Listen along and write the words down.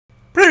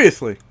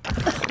Previously.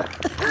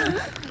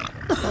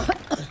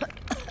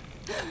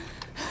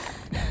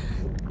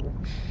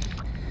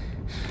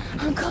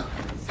 Uncle.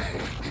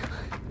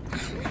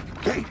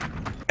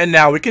 And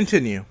now we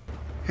continue.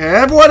 Hey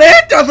everyone,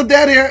 it's Justin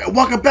Dan here, and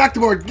welcome back to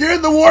more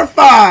Gears of War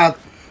 5.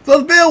 So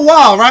it's been a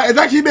while, right? It's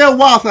actually been a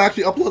while since I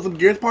actually uploaded some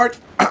Gears parts.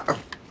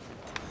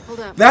 Hold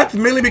up. That's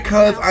mainly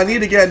because I need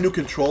to get a new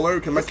controller,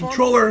 because my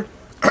controller...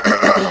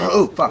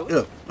 oh, fuck.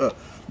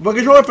 My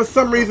controller, for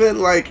some reason,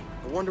 like,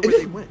 it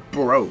just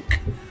broke.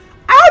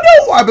 I don't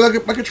know why, but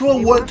like, my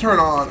controller wouldn't turn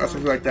on or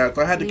something like that,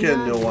 so I had to get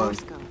a new one.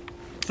 So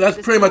that's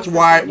pretty much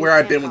where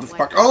I've been with this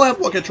fuck. I only have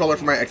one controller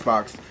for my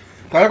Xbox.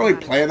 I don't really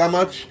play it that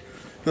much.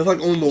 There's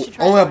like only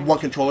have one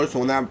controller, so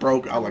when that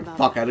broke, I was like,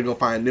 fuck, I had to go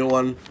find a new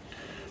one.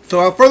 So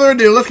without further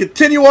ado, let's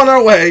continue on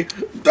our way.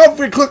 Don't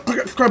forget to click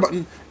that subscribe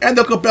button and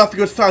the bell to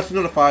get started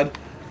notified.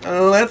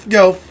 And let's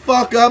go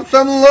fuck up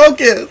some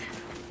locusts.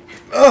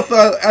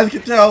 Also, as you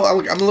can tell,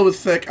 I'm a little bit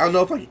sick. I don't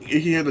know if you can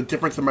hear the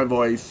difference in my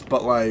voice,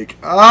 but like,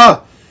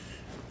 Down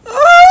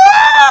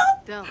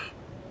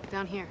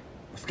here.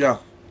 Let's go.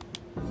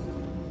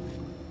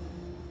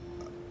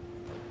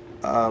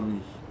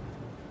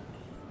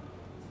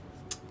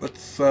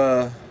 Let's,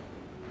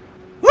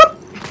 whoop!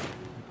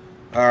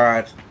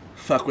 Alright.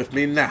 Fuck with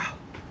me now.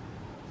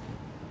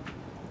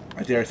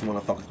 I dare someone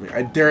to fuck with me.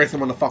 I dare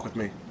someone to fuck with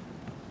me.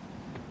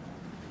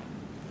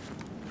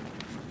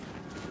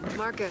 Right.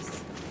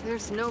 Marcus,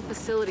 there's no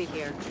facility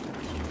here.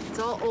 It's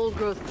all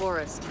old-growth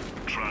forest.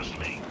 Trust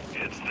me,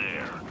 it's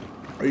there.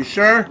 Are you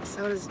sure?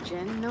 So does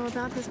Jen know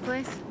about this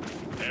place?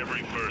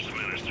 Every first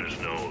minister's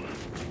known,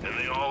 and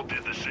they all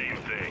did the same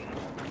thing.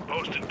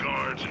 Posted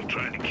guards and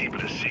tried to keep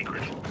it a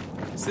secret.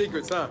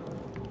 Secrets, huh?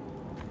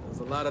 There's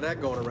a lot of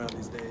that going around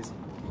these days.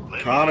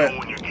 Let me know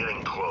when you're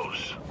getting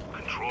close.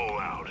 Control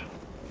out.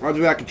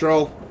 Roger that,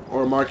 Control.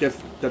 Or Marcus,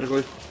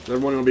 technically.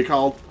 Everyone will be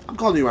called. I'm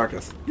calling you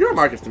Marcus. You're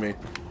Marcus to me.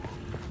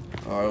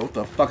 Oh, what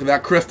the fuck is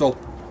that crystal?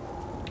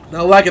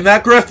 Not liking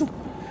that crystal.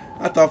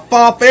 That's a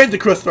Final Fantasy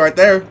crystal right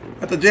there.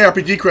 That's a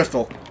JRPG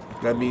crystal.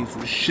 That means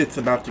some shit's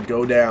about to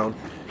go down.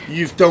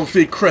 You just don't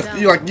see crystals.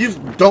 You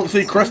just don't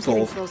see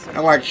crystals,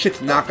 and like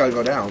shit's not gonna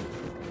go down.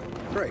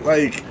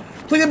 Like,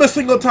 think of a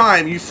single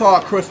time you saw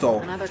a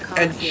crystal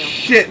and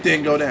shit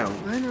didn't go down.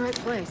 We're in the right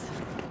place.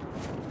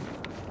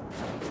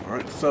 All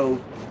right, so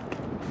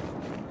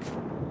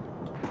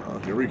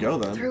here we go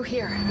then. Through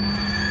here.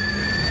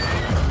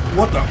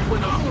 What the?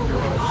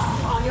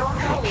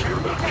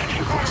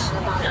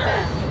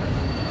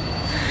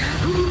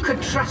 Who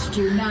could trust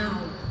you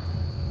now?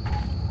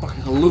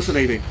 Fucking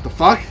hallucinating. The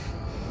fuck?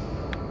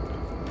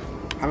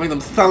 Having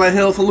them Silent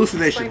Hills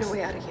hallucinations. Find a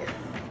way out of here.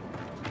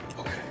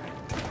 Okay.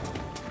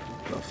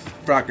 The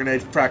frag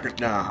grenade,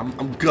 nah,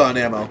 I'm gun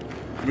ammo.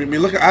 I mean,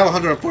 look, I have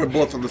 140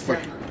 bullets on this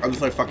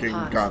like fucking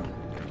gun.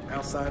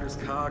 Outsiders,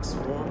 cogs,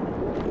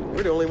 swarm.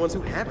 We're the only ones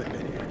who haven't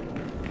been here.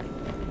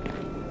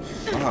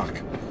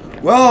 Fuck.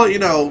 Well, you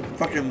know,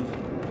 fucking.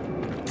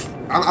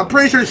 I'm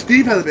pretty sure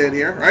Steve hasn't been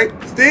here, right?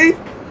 Steve?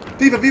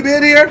 Steve, have you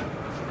been here?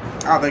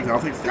 I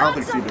don't think so. I don't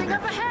think Steve been here.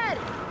 Up ahead.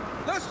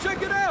 Let's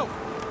check it out.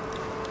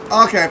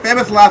 Okay,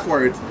 famous last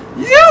words.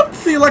 You don't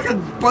see like a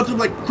bunch of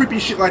like creepy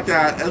shit like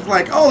that. It's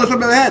like, oh, there's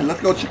something ahead.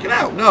 Let's go check it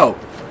out. No.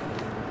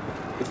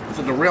 It's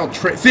a derailed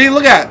train. See,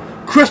 look at it.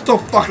 Crystal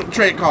fucking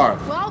train car.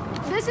 Well,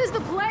 this is the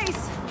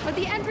place, but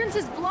the entrance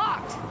is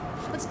blocked.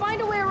 Let's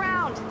find a way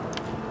around.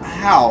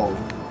 How?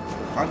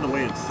 Find a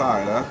way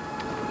inside, huh?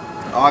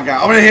 Oh, I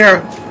got over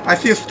here. I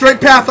see a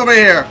straight path over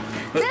here.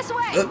 This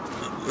way.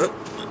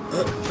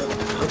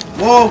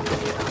 Whoa.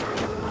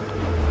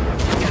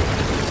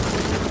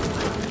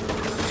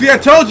 See, I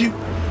told you.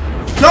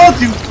 Told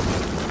you.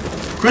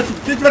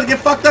 Crystal's about to get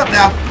fucked up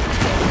now.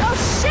 Oh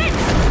shit!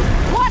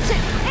 Watch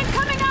it!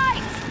 Incoming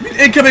ice! I mean,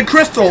 incoming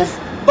crystals.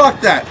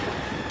 Fuck that.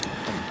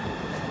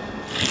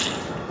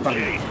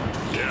 Okay,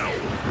 now,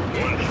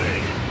 one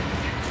thing.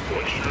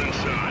 Once you're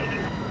inside,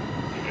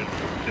 you can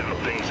find out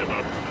things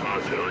about the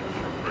pods that aren't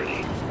pretty.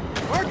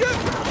 Marcus!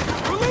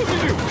 We're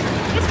losing you!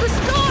 It's the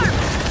storm!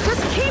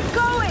 Just keep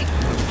going!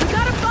 We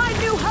gotta find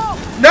new hope!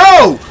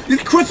 No!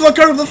 These crystals are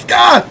coming from the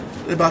sky!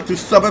 They're about to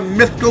summon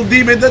mythical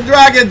demons and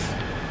dragons!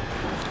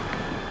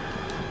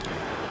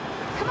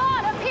 Come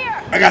on, up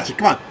here! I got you,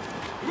 come on.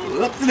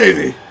 Up to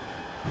Daisy.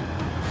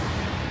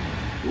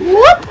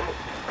 Whoop!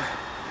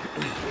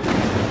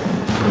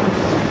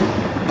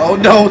 Oh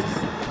no!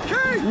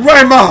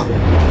 Rayma!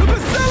 The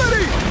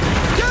facility!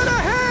 Get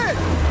ahead!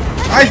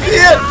 I see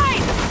it!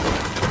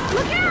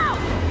 Look out!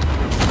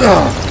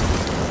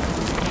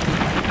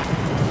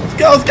 Let's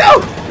go, let's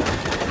go!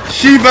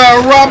 Shiva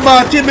and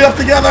Rama teaming up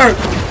together!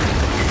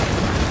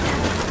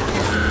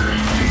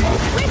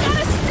 We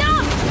gotta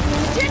stop!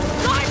 Jin's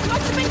guards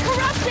must have been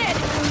corrupted!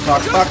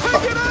 Fuck, fuck, Take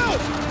fuck. it out!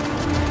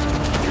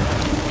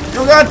 You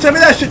don't gotta tell me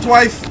that shit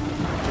twice!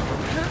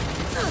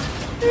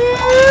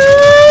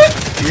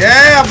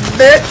 Yeah,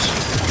 bitch!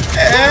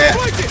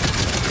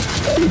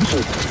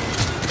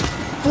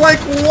 Flank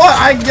what?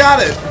 I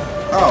got it!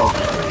 Oh.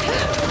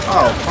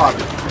 Oh, fuck.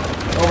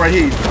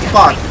 Overheat.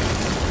 Fuck.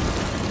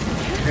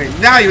 Okay,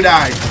 now you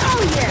die.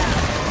 Oh yeah!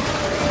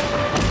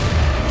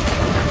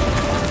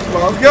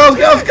 Come on, let's go, let's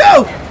go, let's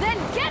go! Then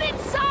get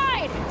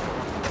inside!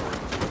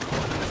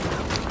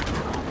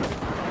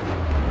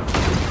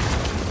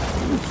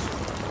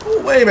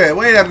 Ooh, wait a minute,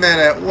 wait a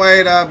minute,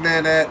 wait a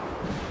minute.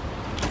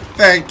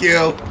 Thank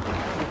you.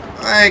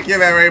 Thank you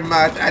very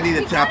much. I need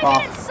to tap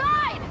off. Get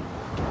inside!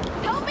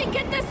 Help me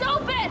get this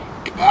open!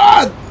 Come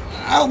on!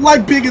 I don't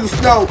like being in the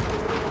snow.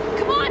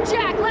 Come on,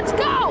 Jack, let's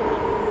go!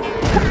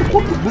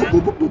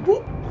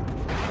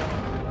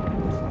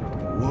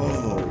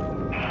 Whoa.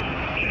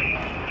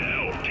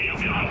 Do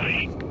you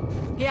copy?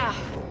 Yeah,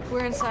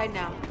 we're inside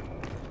now.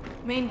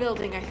 Main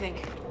building, I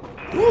think.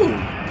 Ooh.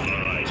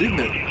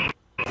 Achievement.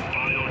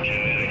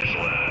 Biogenetics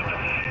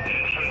lab.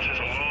 Entrance is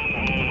a long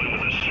hallway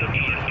with a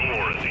circular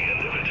door at the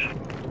end of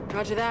it.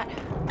 Roger that.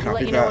 We'll Copy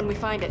let you know that. when we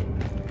find it.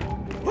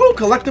 Ooh,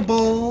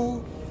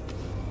 collectible.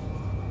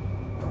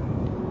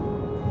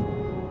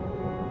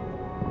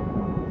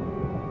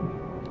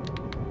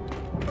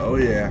 Oh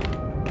yeah.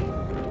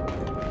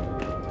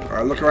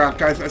 Alright, look around,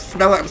 guys. I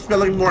smell it. I'm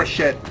smelling more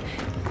shit.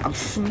 I'm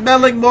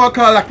smelling more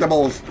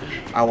collectibles.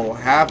 I will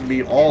have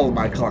me all of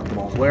my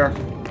collectibles. Where?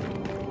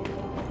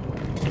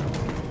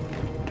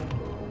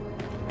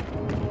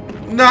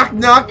 Knock,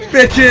 knock,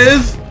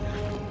 bitches!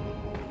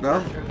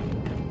 No?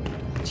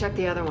 Check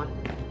the other one.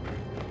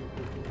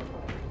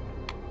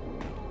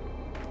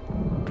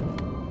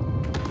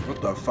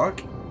 What the fuck?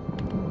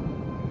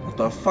 What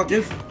the fuck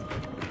is?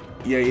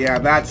 Yeah,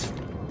 that's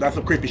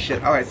some creepy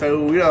shit. Alright,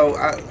 so, you know,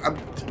 I'm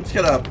just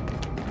gonna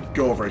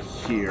go over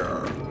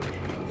here.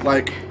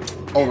 Like,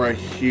 over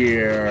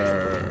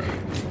here.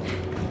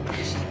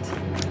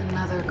 Shit.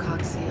 Another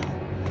cock seal.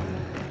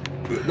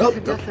 Nope. They're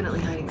definitely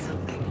hiding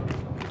something.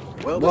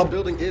 Well, Well- this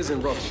building is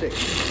in rough shape.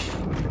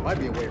 There might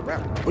be a way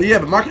around. Well, yeah,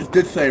 but Marcus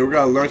did say we're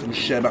gonna learn some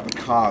shit about the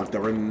cogs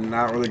that we're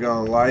not really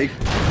gonna like.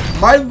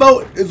 My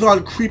vote is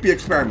on creepy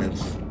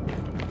experiments.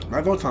 My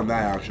vote's on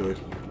that, actually.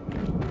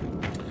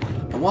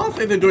 I want to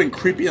say they're doing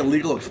creepy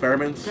illegal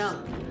experiments.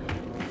 Dell,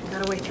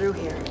 got a way through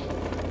here.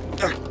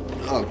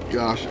 Oh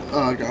gosh,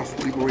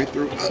 leave my way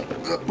through.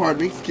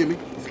 Pardon me,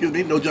 excuse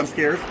me. No jump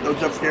scares, no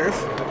jump scares.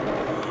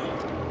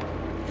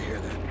 You hear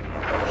that?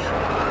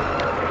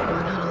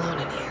 We're not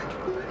alone in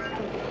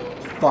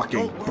here. Fucking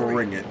Don't worry.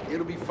 bring it.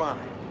 It'll be fine.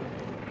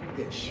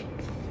 Ish.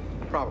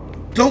 Probably.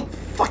 Don't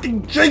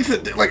fucking jinx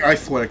it! Like, I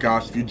swear to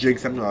gosh, if you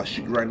jinx it, I'm gonna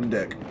shoot you right in the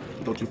dick.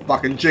 Don't you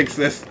fucking jinx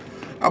this.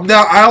 I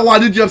don't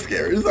want to do jump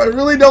scares. I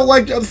really don't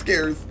like jump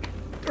scares.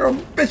 They're a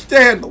bitch to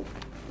handle.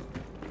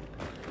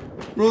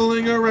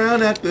 Rolling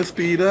around at the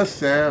speed of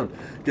sound.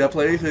 Got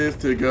places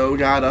to go,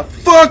 gotta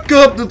fuck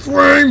up this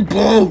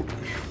rainbow!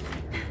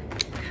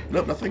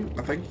 Nope, nothing.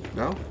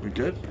 No? We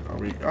good?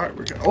 Alright,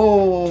 we're good.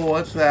 Oh,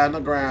 what's that on the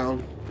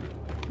ground?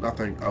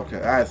 Nothing. Okay,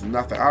 that is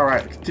nothing.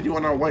 Alright, continue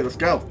on our way. Let's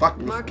go. Fuck.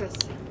 Marcus,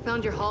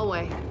 found your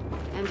hallway.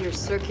 And your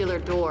circular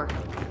door.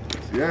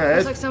 Yeah, Looks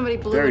it's like somebody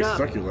blew very it up.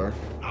 circular.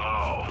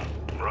 Oh,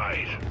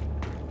 right.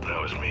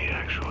 That was me,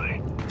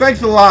 actually.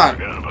 Thanks a lot,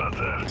 Forgot about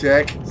that.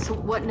 Jack. So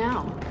what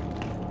now?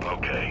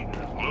 Okay,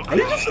 look.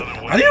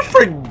 How do you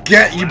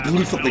forget you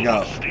blew something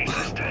up?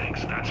 Stasis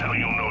tanks. That's how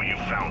you'll know you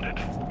found it.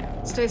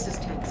 Stasis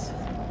tanks.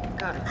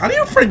 Got it. How do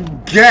you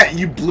forget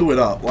you blew it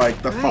up?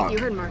 Like, the All right, fuck? you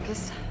heard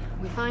Marcus.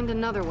 We find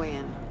another way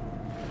in.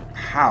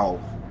 How?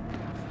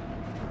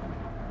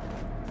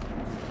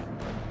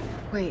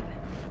 Wait.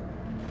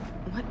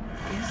 What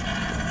is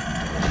that?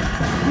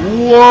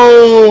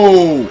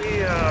 Whoa!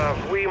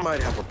 We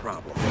might have a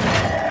problem.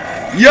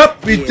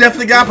 Yep, we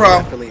definitely got a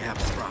problem. Definitely have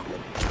a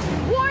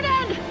problem.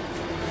 Warden!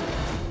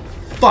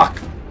 Fuck.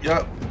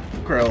 Yep.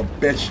 Little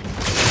bitch.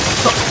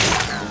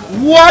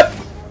 What?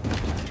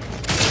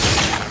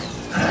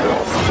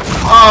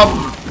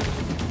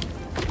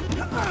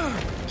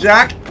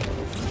 Jack?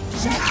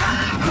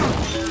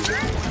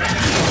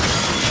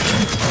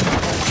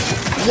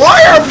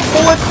 Why are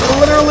bullets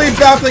literally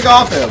bouncing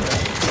off him?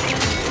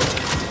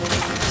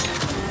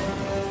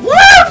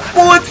 Why are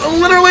bullets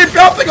literally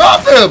bouncing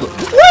off him?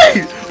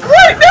 Wait!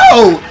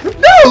 No!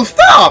 No,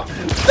 stop!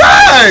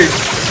 Die!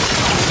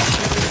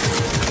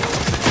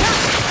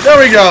 There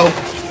we go.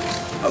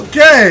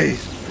 Okay.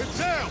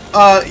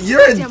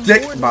 You're a Damn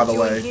dick, Warden by the doing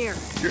way. here?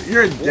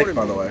 You're a dick, Warden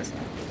by the way. means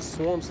the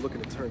swarm's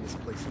looking to turn this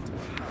place into a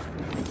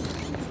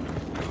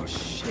hive. Oh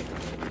shit.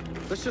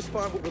 Let's just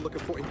find what we're looking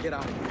for and get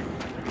out of here.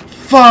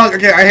 Fuck.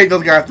 Okay, I hate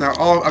those guys now.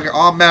 Okay,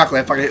 automatically,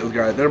 I fucking hate those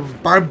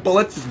guys. My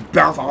bullets just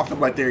bounce off them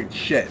like they're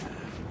shit.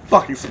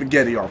 Fucking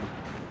spaghetti armor.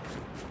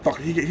 Fuck,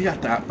 he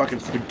got that fucking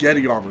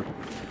spaghetti armor.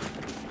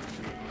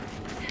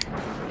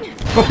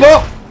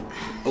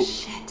 Oh.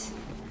 Shit.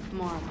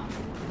 More of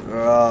them.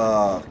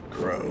 Ah,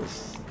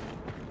 gross.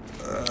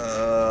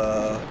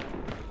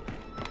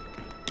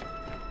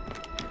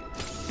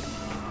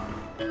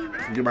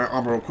 Get my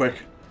armor real quick.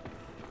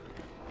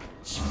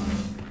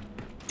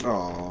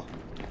 Oh,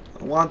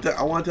 I want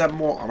to have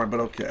more armor, but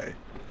okay.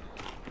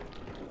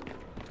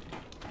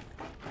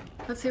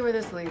 Let's see where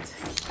this leads.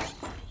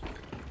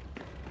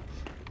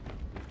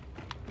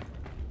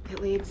 It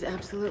leads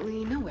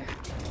absolutely nowhere.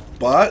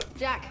 But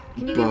Jack,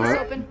 can you get this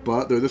open?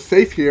 there's a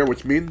safe here,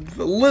 which means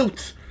the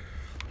loot.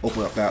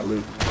 Open up that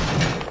loot.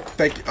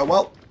 thank you.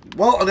 Well,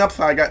 on the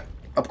upside, I got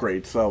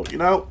upgrades, so, you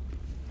know.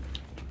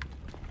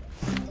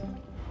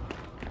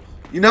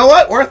 You know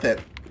what? Worth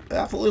it.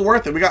 Absolutely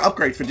worth it. We got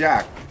upgrades for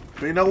Jack.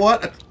 But you know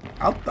what?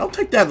 I'll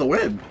take that as a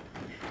win.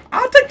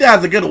 I'll take that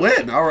as a good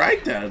win. All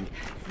right, then.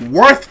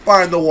 Worth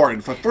finding the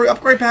Warden. For 3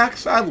 upgrade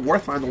packs, that's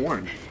worth finding the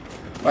Warden.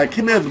 Like,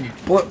 him as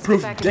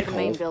bulletproof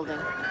dickhole.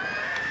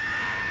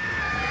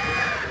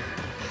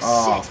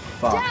 Oh,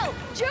 fuck. Del,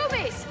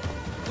 Juvies!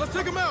 Let's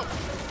take him out.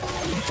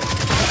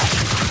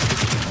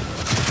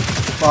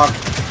 Fuck.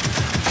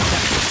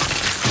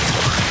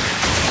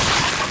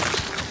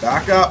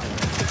 Back up.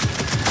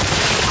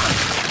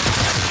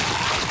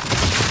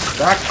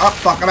 Back up.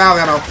 Fuck, I'm out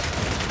of ammo.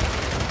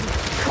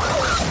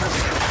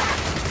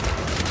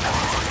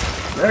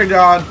 They're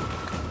gone.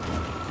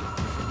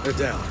 They're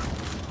down.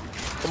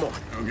 Come on.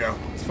 There we go.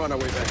 Let's find our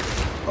way back.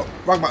 Oh,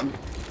 wrong button.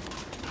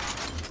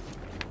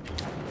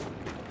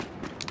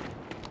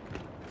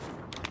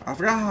 I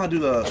forgot how to do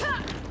the...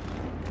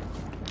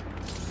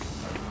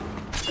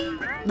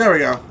 There we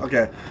go.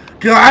 Okay.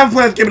 Cause I haven't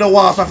played this game in a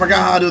while, so I forgot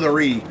how to do the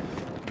re.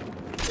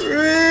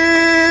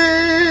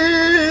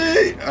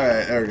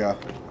 Alright, there we go.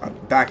 I'm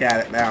back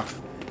at it now.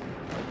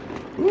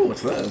 Ooh,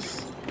 what's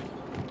this?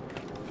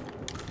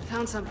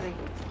 Found something.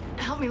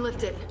 Help me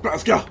lift it.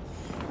 Let's go.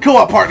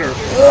 Co-op partner.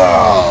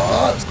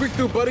 Ugh. Squeak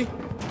through, buddy.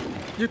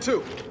 You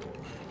too.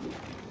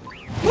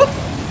 Whoop.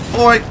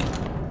 Boink.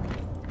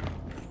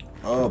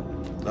 Oh,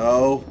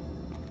 no.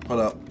 Hold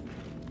up.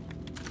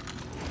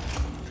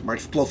 My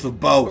explosive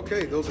bow.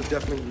 Okay, those are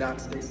definitely not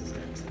stasis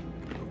heads.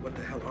 But what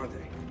the hell are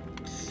they?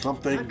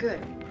 Something Not good.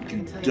 I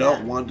can tell you don't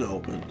that. want to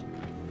open.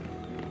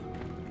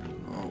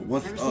 Oh,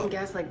 what's Never up? seen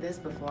gas like this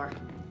before.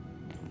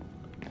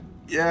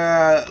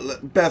 Yeah,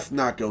 best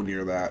not go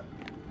near that.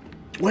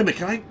 Wait a minute,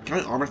 can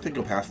I armor thing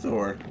go past it,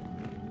 or?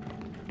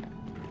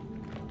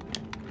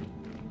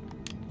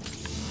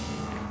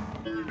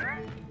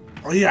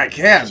 Oh yeah, I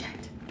can.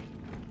 Eject.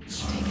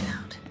 Take it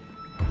out.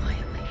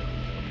 Quietly.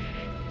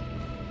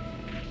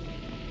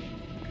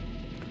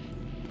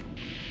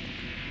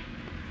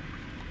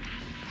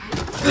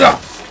 Ugh.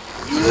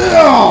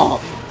 Ugh.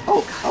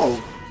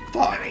 Oh,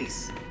 fuck.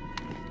 Nice.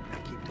 Now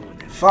keep doing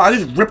that. Fuck, I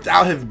just ripped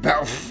out his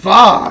back.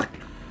 Fuck.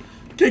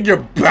 Getting your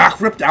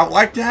back ripped out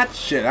like that?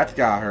 Shit, that's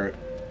gotta hurt.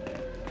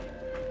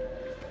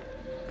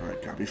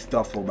 Alright, gotta be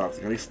stealthy about this.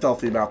 Gotta be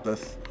stealthy about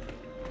this.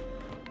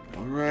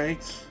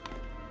 Alright.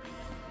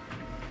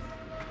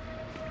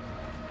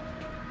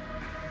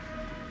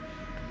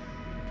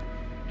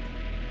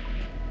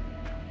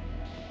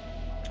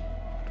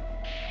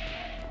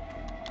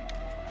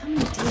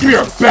 Give me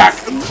your back!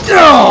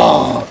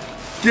 Ugh!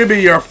 Give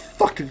me your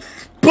fucking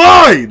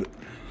spine!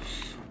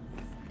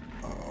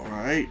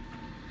 Alright.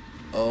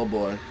 Oh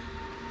boy.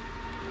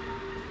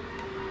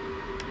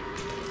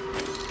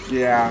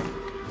 Yeah.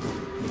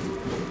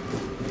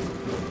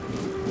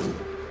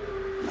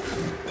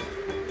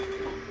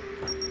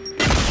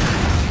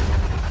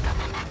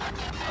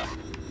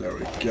 There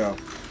we go.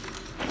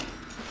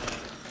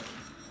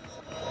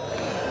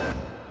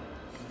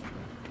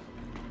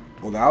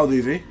 Well, that was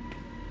easy.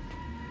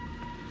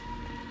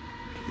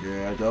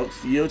 Yeah,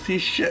 you don't see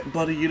shit,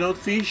 buddy. You don't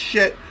see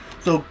shit.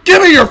 So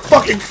give me your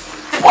fucking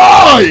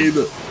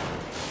spine!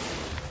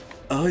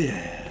 Oh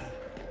yeah.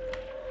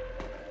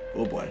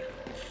 Oh boy.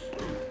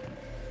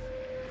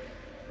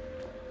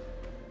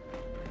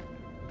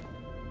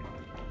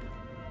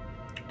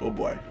 Oh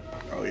boy.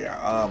 Oh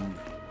yeah.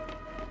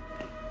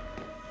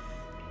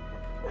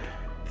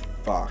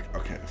 Fuck.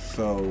 Okay,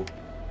 so.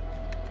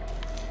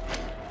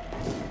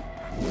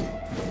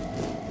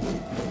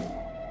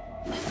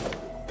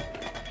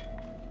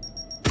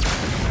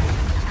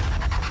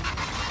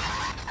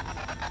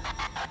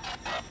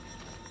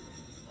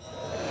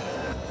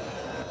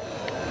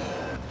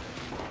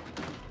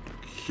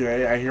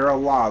 Okay, I hear a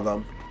lot of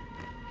them.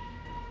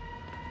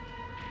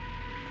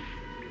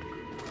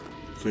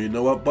 So you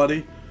know what,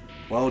 buddy?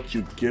 Why don't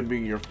you give me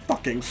your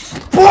fucking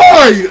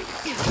spine?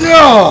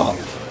 Yeah!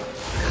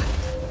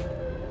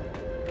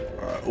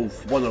 Alright,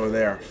 oof, one over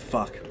there.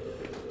 Fuck.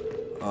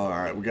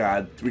 Alright, we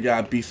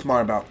gotta be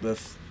smart about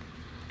this.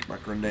 My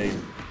grenade.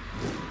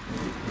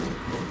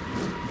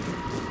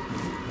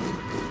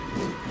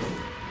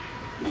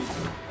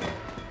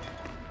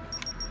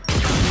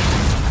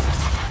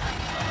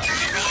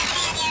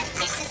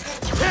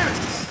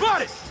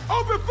 Spotted!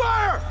 Open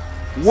fire!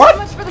 What?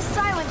 So much for the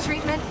silent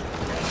treatment.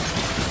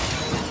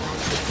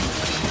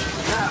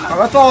 Oh,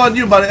 that's all on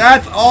you, buddy.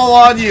 That's all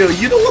on you.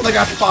 You the one that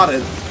got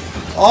spotted.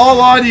 All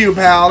on you,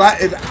 pal.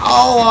 That is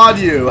all on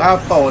you.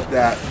 Have fun with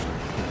that.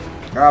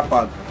 Have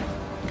fun.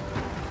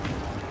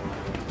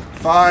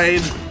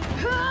 Fine.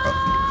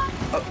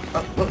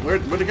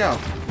 Where'd it go?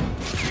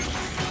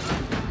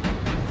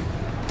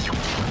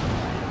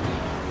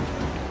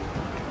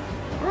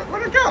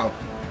 Where'd it go?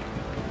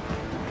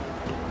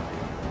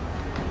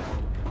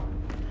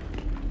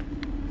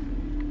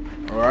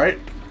 Alright.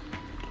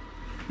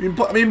 I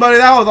mean, buddy,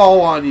 that was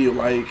all on you,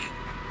 like.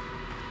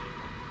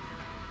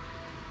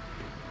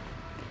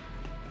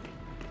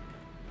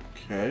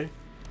 Okay.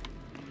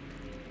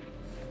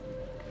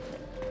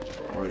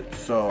 Alright,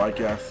 so I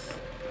guess...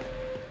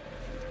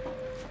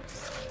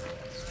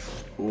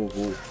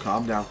 Ooh,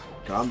 calm down.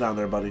 Calm down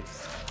there, buddy.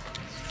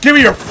 Give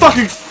me your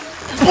fucking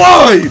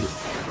spine!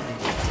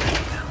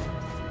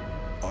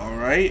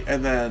 Alright,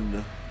 and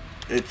then...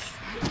 It's...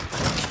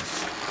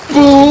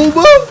 Boom!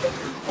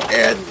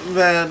 And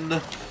then...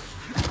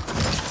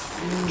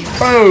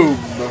 Boom!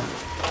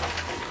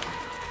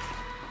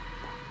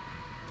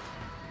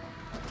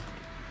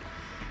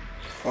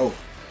 Oh.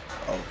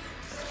 Oh.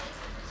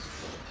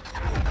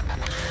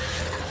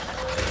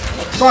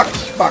 Fuck!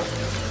 Fuck!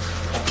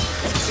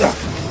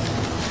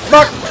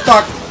 Fuck!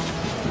 Fuck!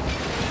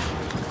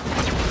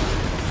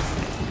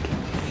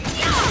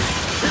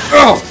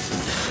 Oh!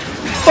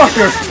 Fuck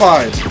your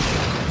spine!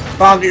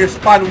 If I'll get your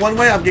spine one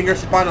way, I'm getting your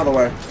spine another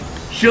way.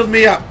 Shield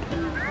me up!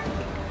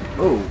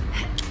 Ooh.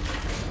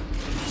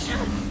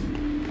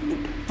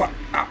 Fuck!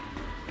 Ow.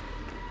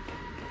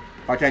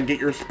 If I can't get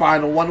your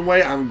spine one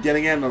way, I'm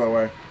getting it another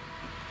way.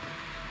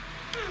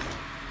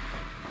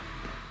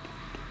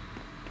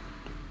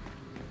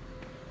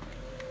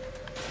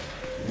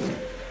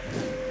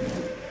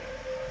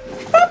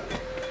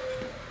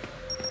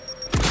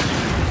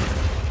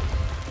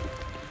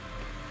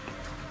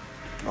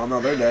 Oh no,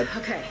 they're dead.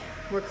 Okay,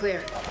 we're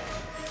clear.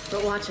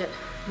 But watch it.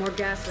 More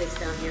gas leaks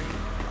down here.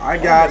 I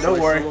got it, don't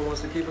worry. Someone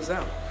wants to keep us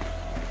out.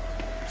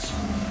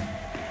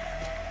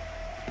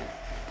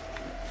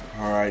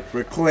 Alright,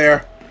 we're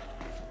clear.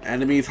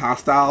 Enemies,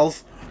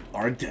 hostiles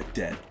are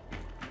dead.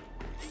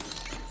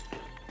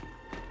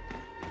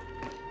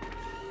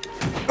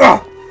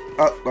 Ah!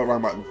 Oh, no,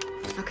 wrong button.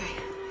 Okay,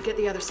 get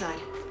the other side.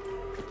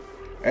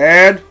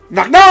 And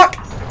knock!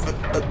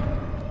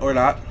 Or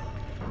not.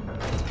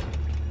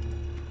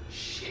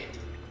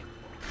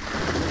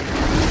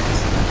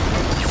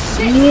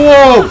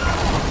 Whoa!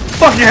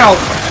 Fucking hell!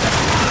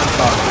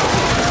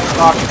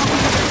 Fuck.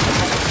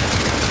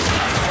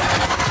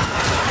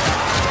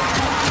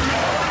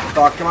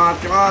 Fuck, come on.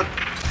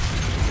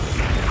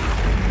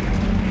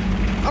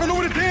 I don't know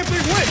where the damn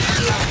thing went.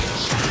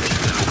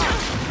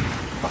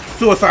 Fuck,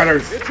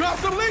 suiciders! It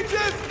dropped some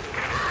leeches.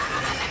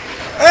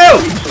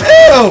 Ew!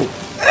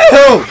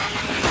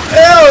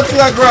 It's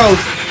not gross!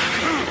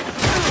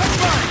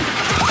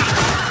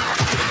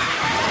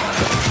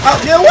 Oh,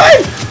 get away!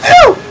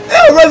 Ew!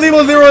 Resident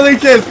Evil 0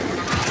 leeches!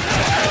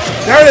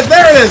 There it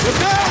is!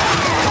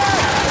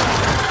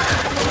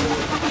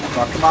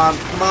 Oh, come on.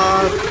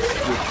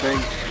 Good thing.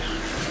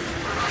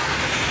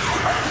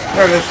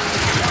 There it is.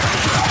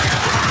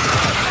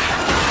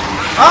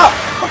 Ah!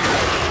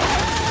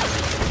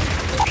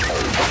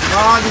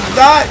 Come on, just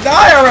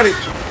die already! You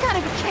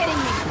gotta be kidding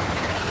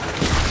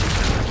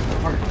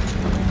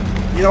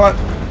me. You know what?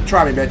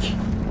 Try me, bitch.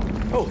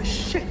 Holy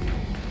shit.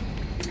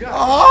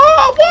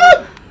 Oh,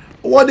 what?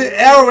 One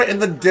arrow in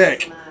the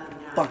dick.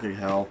 Fucking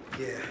hell.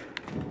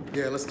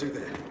 Yeah, let's do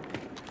that.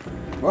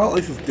 Well, at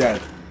least it's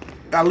dead.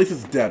 At least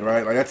it's dead,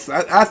 right? Like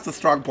that's the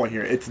strong point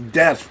here. It's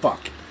dead as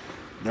fuck.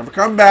 Never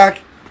come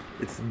back.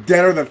 It's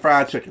deader than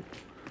fried chicken.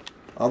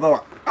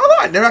 Although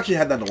I never actually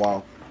had that in a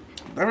while.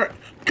 Never.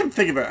 Come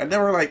think of it. I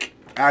never like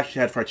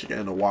actually had fried chicken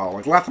in a while.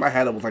 Like last time I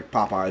had it was like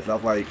Popeyes.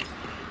 That was like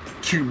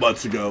 2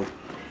 months ago.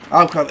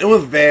 Cause it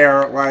was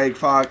there. Like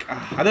fuck.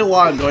 I didn't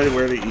want to go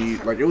anywhere to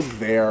eat. Like it was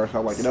there. So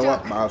I'm like, you know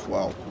what? Might as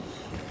well.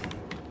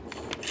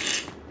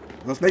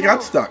 Let's make it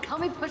unstuck.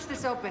 Help me push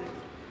this open.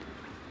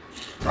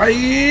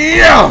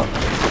 Yeah!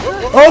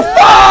 Oh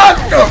fuck!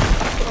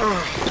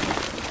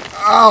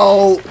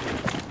 Ow!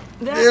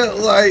 That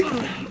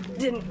like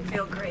didn't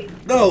feel great.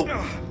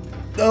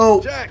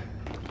 no. Jack,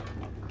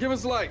 give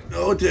us light.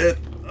 No, it did.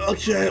 Oh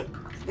shit.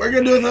 We're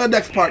gonna do this in the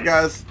next part,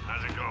 guys.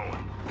 How's it going?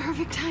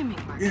 Perfect timing,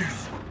 Marcus.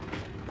 Yes.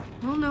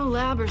 Well, no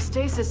lab or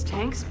stasis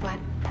tanks, but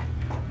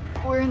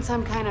we're in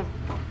some kind of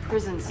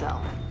prison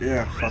cell.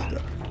 Yeah, fuck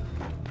that.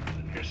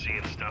 You're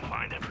seeing stuff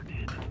I never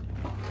did.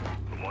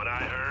 From what I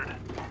heard,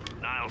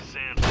 Niles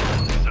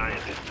Sanford, the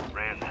scientist who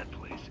ran that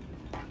place,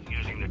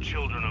 using the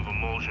children of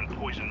emulsion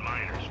poison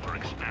miners for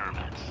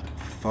experiments.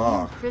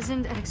 Fuck.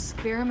 Imprisoned and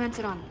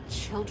experimented on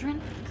children?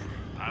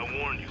 I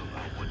warned you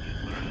about what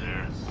you'd learn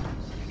there.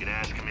 You can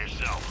ask him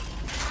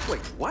yourself.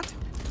 Wait, what?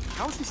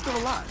 How is he still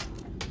alive?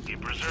 He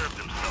preserved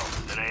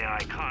himself with an AI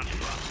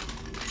construct.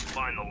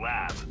 Find the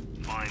lab.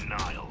 Find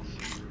Niles.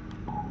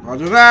 I'll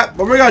do that.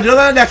 But we're gonna do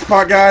that in the next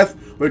part, guys.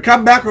 When we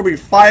come back, we'll be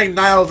fighting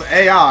Niles'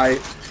 AI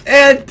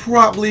and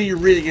probably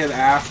reading his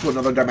ass to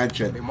another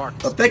dimension. Hey,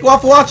 Marcus. So thank you all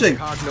for watching.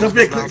 Cog knows Don't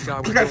forget to what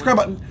Niles click guy that was subscribe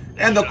button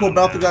and the cool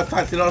bell to get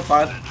stay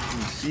notified.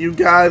 See you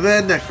guys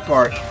in the next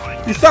part.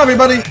 Peace out,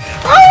 everybody.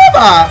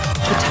 Bye.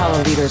 The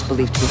Tower leader is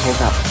believed to be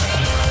holed up.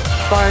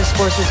 Forest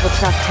forces will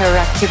track terror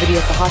activity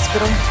at the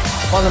hospital,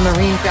 while the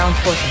Marine ground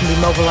force can be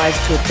mobilized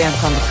to advance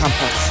on the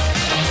complex.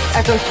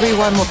 Echo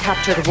 3-1 will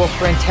capture the Wolf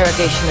for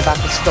interrogation about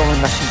the stolen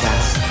Russian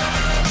gas.